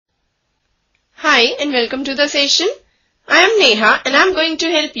Hi and welcome to the session. I am Neha and I am going to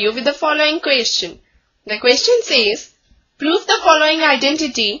help you with the following question. The question says, prove the following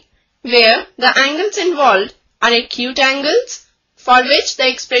identity where the angles involved are acute angles for which the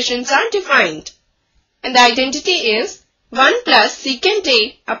expressions are defined. And the identity is 1 plus secant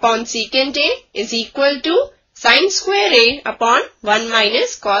A upon secant A is equal to sin square A upon 1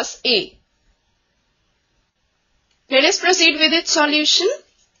 minus cos A. Let us proceed with its solution.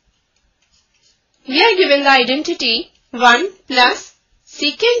 We are given the identity 1 plus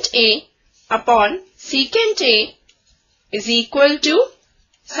secant A upon secant A is equal to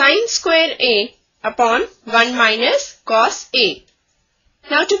sin square A upon 1 minus cos A.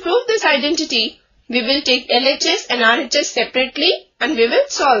 Now to prove this identity, we will take LHS and RHS separately and we will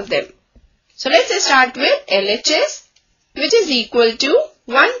solve them. So let's start with LHS, which is equal to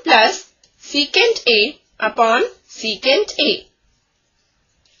 1 plus secant A upon secant A.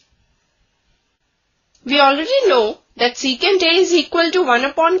 We already know that secant A is equal to 1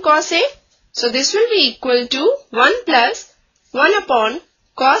 upon cos A. So this will be equal to 1 plus 1 upon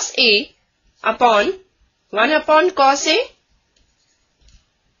cos A upon 1 upon cos A,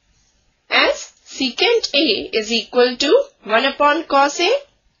 as secant A is equal to 1 upon cos A.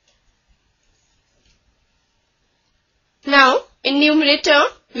 Now in numerator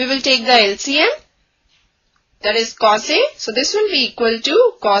we will take the LCM, that is cos A. So this will be equal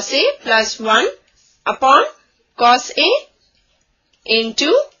to cos A plus 1 upon cos A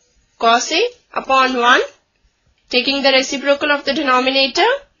into cos A upon 1, taking the reciprocal of the denominator.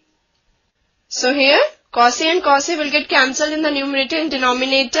 So here cos A and cos A will get cancelled in the numerator and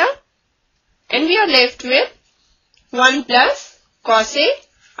denominator, and we are left with 1 plus cos A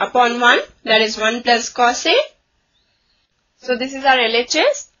upon 1, that is 1 plus cos A. So this is our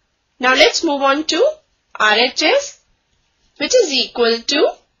LHS. Now let's move on to RHS, which is equal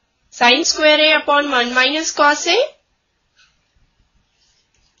to sin square A upon 1 minus cos A.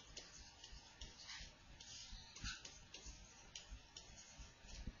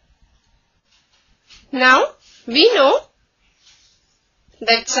 Now we know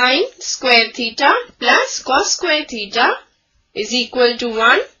that sin square theta plus cos square theta is equal to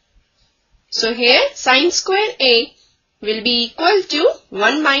 1. So here sin square A will be equal to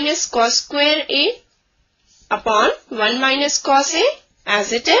 1 minus cos square A upon 1 minus cos A,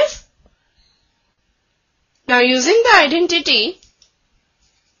 as it is. Now using the identity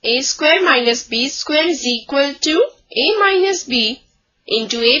A square minus B square is equal to A minus B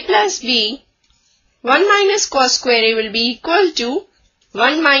into A plus B, 1 minus cos square A will be equal to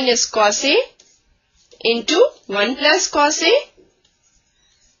 1 minus cos A into 1 plus cos A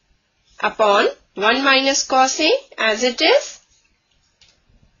upon 1 minus cos A, as it is.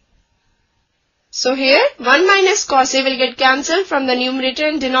 So here 1 minus cos A will get cancelled from the numerator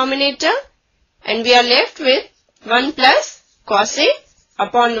and denominator, and we are left with 1 plus cos A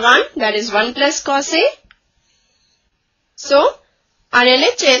upon 1, that is 1 plus cos A. So our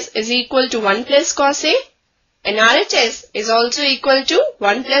LHS is equal to 1 plus cos A and RHS is also equal to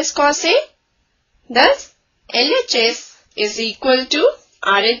 1 plus cos A. Thus LHS is equal to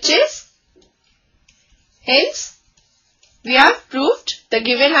RHS. Hence we have proved the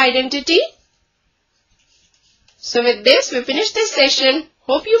given identity. So with this we finish this session.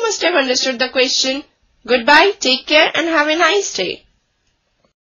 Hope you must have understood the question. Goodbye, take care and have a nice day.